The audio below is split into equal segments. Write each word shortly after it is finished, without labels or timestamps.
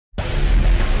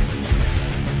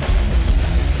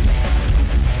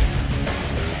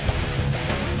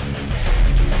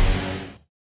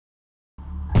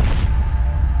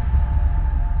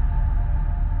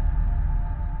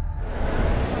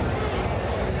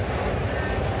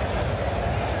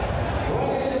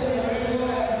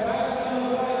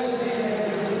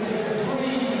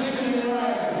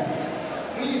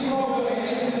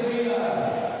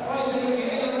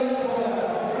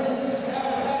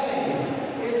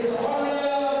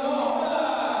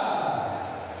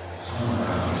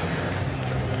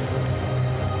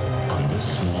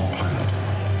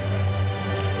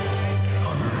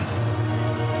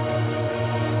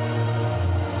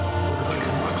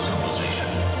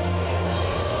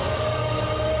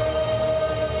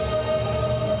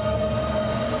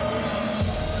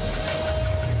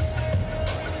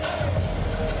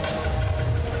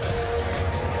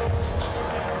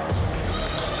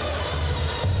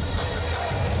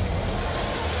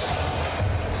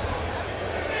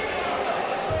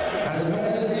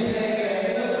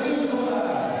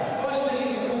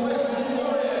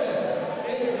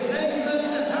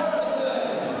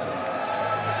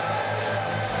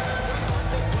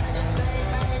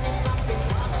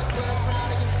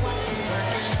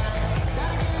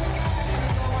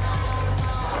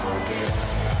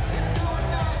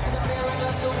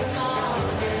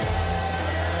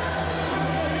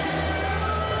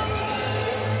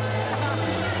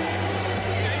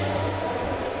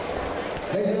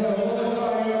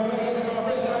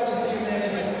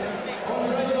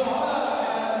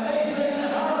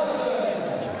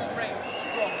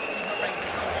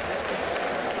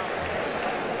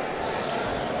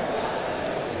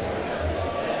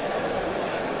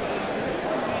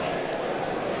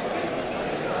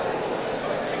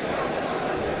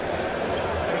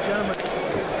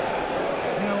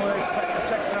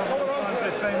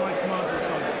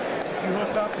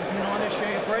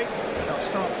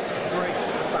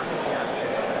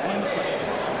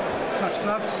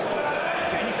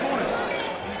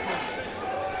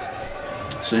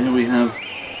So here we have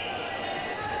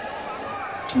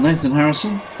Nathan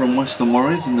Harrison from Western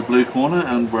Warriors in the blue corner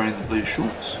and wearing the blue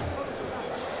shorts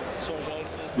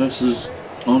versus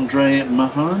Andrei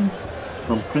Mahone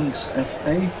from Prince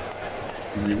FA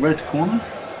in the red corner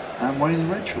and wearing the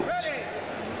red shorts.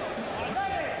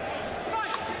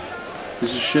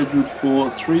 This is scheduled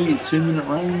for 3 2-minute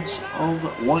rounds of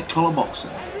white collar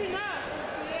boxing.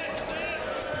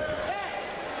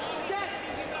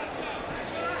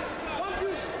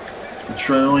 And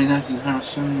straight away Nathan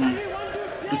Harrison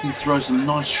looking to throw some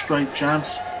nice straight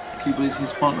jabs, keeping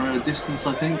his partner at a distance,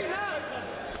 I think.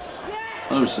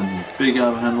 Oh, some big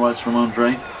overhand rights from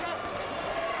Andrei.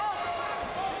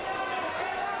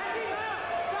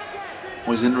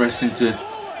 Always interesting to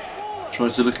try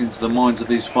to look into the minds of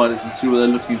these fighters and see what they're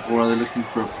looking for. Are they looking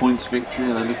for a points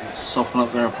victory? Are they looking to soften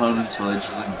up their opponents? Or are they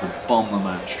just looking to bomb them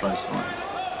out straight away?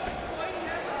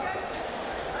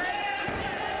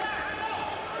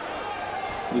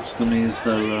 Looks to me as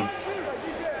though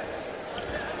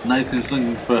Nathan's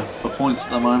looking for points at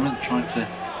the moment, trying to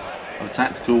have a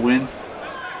tactical win.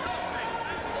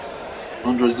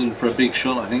 Andrei's looking for a big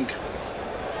shot, I think.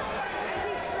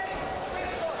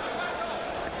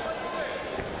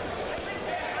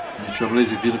 And the trouble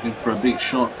is, if you're looking for a big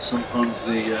shot, sometimes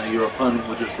your opponent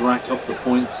will just rack up the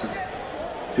points, and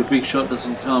if your big shot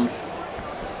doesn't come,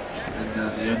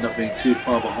 then you end up being too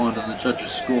far behind on the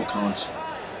judges' scorecards.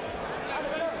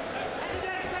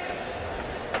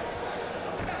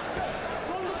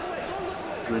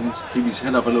 He needs to keep his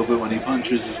head up a little bit when he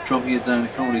punches. He's dropping it down. You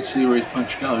can't really see where his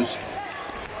punch goes.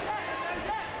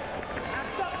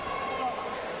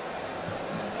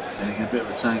 Getting a bit of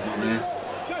a tangle there.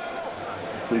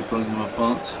 Hopefully pulling them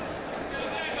apart.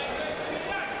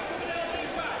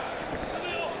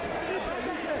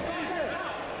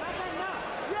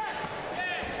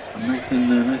 And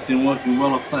Nathan working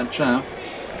well off that jab.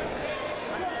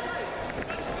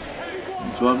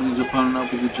 And to open his opponent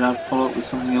up with the jab, follow up with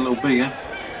something a little bigger.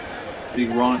 Big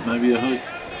right, maybe a hook.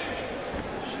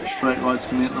 Straight rights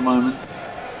coming at the moment.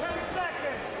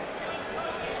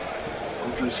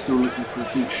 Andrei's still looking for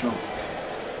a big shot.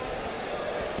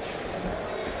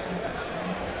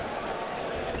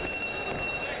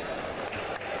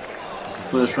 It's the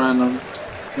first round on.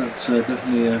 That's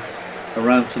definitely a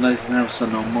round to Nathan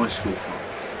Harrison on my scorecard.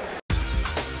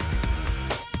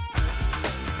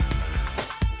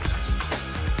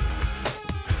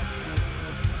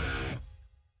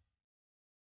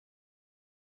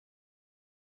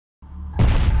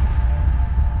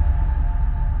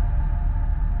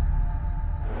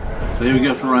 So here we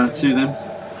go for round 2 then.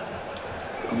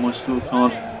 On my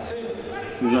scorecard,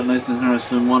 we've got Nathan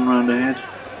Harrison 1 round ahead.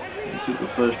 He took the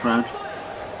first round.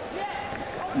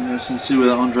 Interesting to see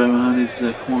whether Andrei Mahone's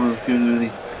corner have given him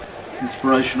any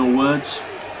inspirational words,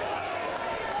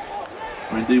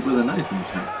 or indeed whether Nathan's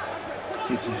have.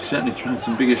 He's certainly thrown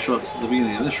some bigger shots at the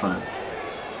beginning of this round.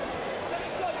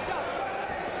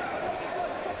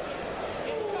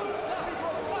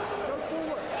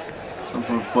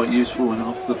 Sometimes quite useful when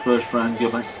after the first round you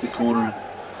go back to the corner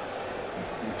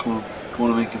and the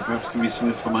cornerman can perhaps give you some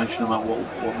information about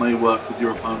what may work with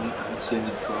your opponent. I haven't seen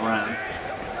them for a round.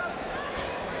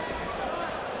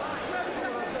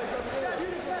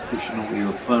 Pushing on what your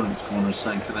opponent's corner is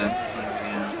saying to them,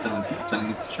 maybe telling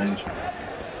you to change,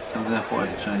 telling their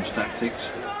fighter to change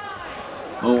tactics.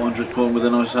 Oh, Andrei caught with a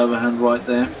nice overhand right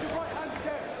there.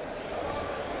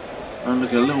 And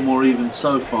look a little more even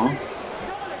so far.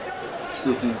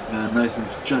 Still think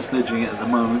Nathan's just edging it at the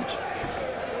moment.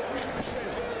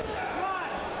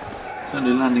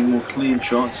 Certainly landing more clean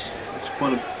shots. It's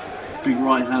quite a big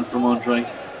right hand from Andrei.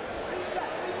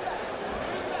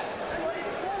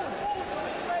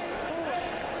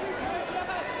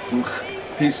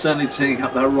 He's certainly teeing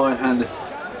up that right hand.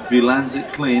 If he lands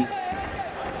it clean,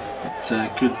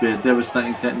 it could be a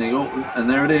devastating technique. Oh, and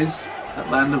there it is.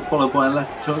 That landed followed by a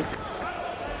left hook.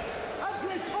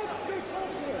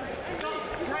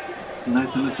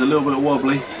 Nathan looks a little bit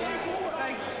wobbly.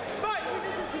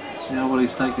 See how well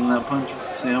he's taking that punch.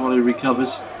 See how well he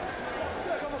recovers.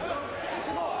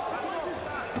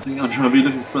 I think Andrei will be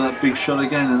looking for that big shot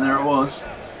again, and there it was.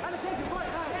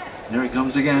 Here it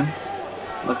comes again.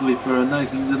 Luckily for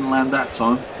Nathan, it didn't land that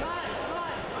time.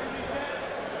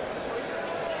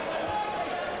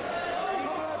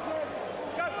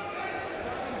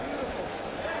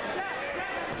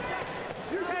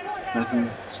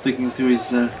 Nathan sticking to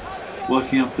his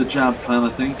working off the jab plan, I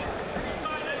think.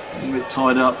 A bit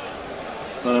tied up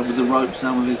with the ropes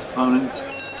down with his opponent.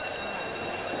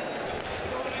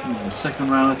 Second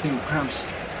round, I think perhaps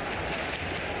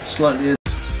slightly.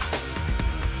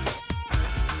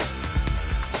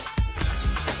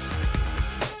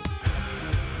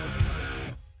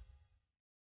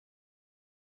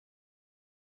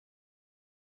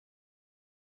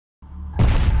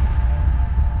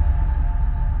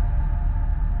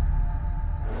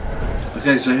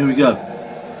 Okay, so here we go.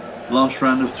 Last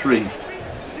round of 3.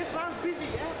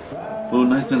 Will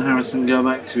Nathan Harrison go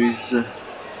back to his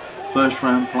first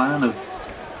round plan of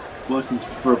working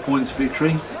for a points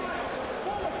victory?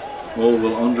 Or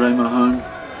will Andrei Mahone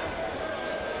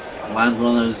land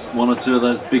one or two of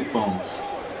those big bombs?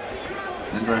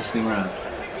 Interesting round.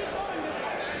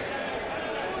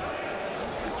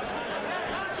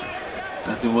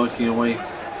 Nathan working away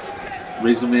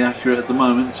reasonably accurate at the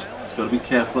moment. He's got to be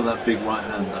careful of that big right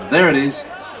hand though. There it is.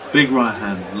 Big right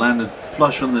hand. Landed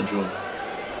flush on the jaw.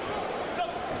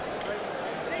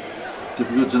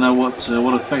 Difficult to know what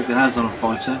effect it has on a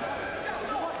fighter.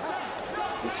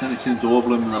 It certainly seemed to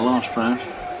wobble him in the last round.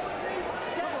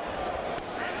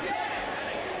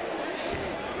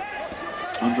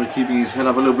 Andrei keeping his head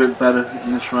up a little bit better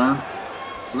in this round.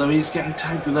 Although he's getting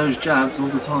tagged with those jabs all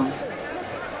the time.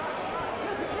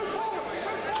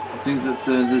 I think that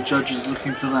the judge is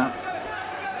looking for that.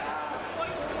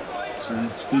 So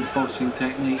it's good boxing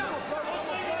technique.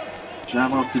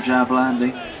 Jab after jab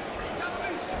landing.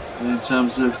 And in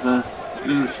terms of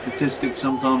little statistics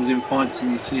sometimes in fights,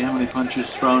 and you see how many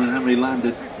punches thrown and how many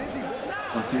landed.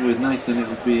 I think with Nathan it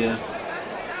would be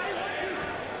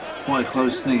quite a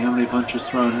close thing, how many punches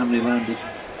thrown, how many landed.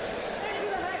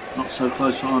 Not so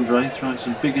close for Andrei, throwing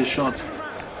some bigger shots.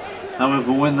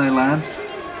 However, when they land,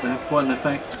 they have quite an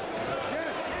effect.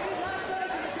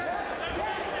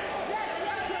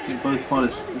 I think both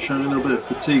fighters are showing a little bit of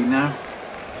fatigue now.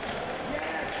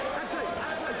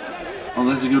 Oh,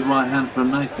 there's a good right hand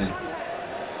from Nathan.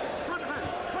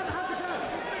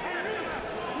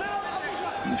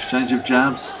 Exchange of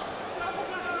jabs.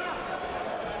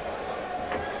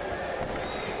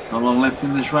 Not long left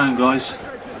in this round, guys.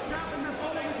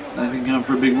 Nathan going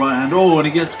for a big right hand. Oh, and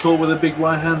he gets caught with a big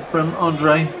right hand from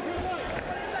Andrei.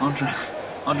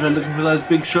 Andrei looking for those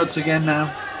big shots again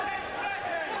now.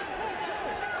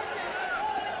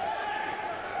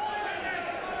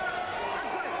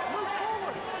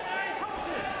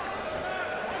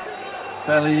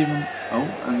 Fairly even. Oh,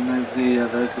 and there's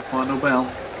the final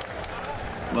bell.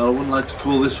 Well, I wouldn't like to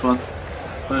call this one.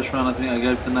 First round I think I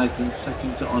gave to Nathan,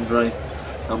 second to Andrei.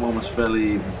 That one was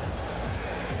fairly even.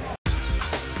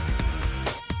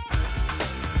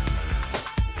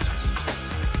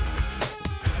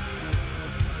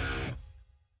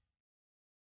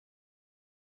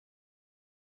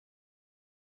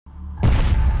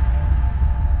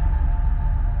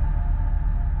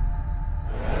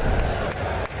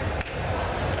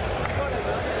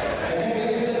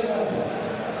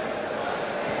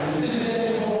 Decision